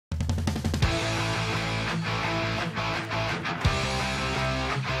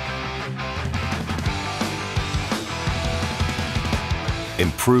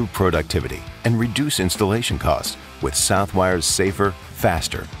Improve productivity and reduce installation costs with Southwire's safer,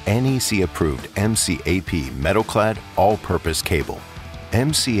 faster, NEC-approved MCAP metal-clad all-purpose cable.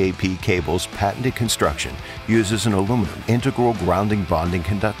 MCAP cable's patented construction uses an aluminum integral grounding bonding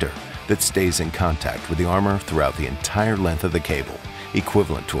conductor that stays in contact with the armor throughout the entire length of the cable,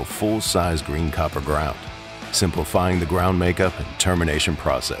 equivalent to a full-size green copper ground, simplifying the ground makeup and termination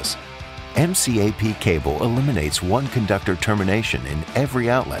process. MCAP cable eliminates one conductor termination in every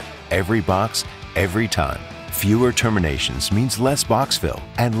outlet, every box, every time. Fewer terminations means less box fill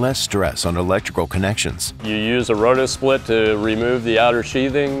and less stress on electrical connections. You use a roto-split to remove the outer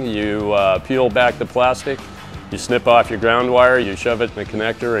sheathing, you peel back the plastic, you snip off your ground wire, you shove it in the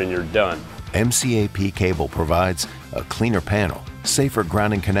connector, and you're done. MCAP cable provides a cleaner panel, safer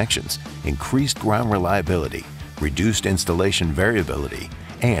grounding connections, increased ground reliability, reduced installation variability,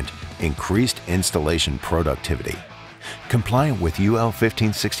 and increased installation productivity. Compliant with UL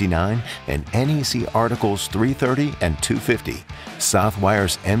 1569 and NEC Articles 330 and 250,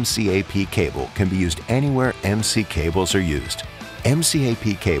 Southwire's MCAP cable can be used anywhere MC cables are used.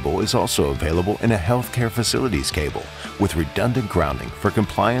 MCAP cable is also available in a healthcare facilities cable with redundant grounding for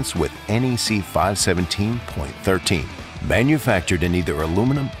compliance with NEC 517.13. Manufactured in either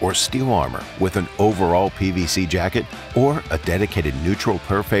aluminum or steel armor with an overall PVC jacket or a dedicated neutral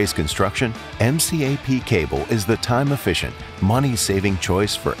per-phase construction, MCAP cable is the time-efficient, money-saving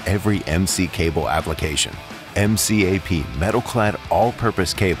choice for every MC cable application. MCAP metal-clad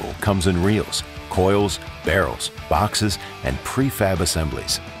all-purpose cable comes in reels, coils, barrels, boxes, and pre-fab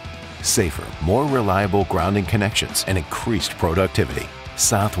assemblies. Safer, more reliable grounding connections and increased productivity.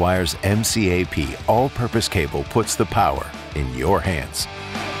 Southwire's MCAP all-purpose cable puts the power in your hands.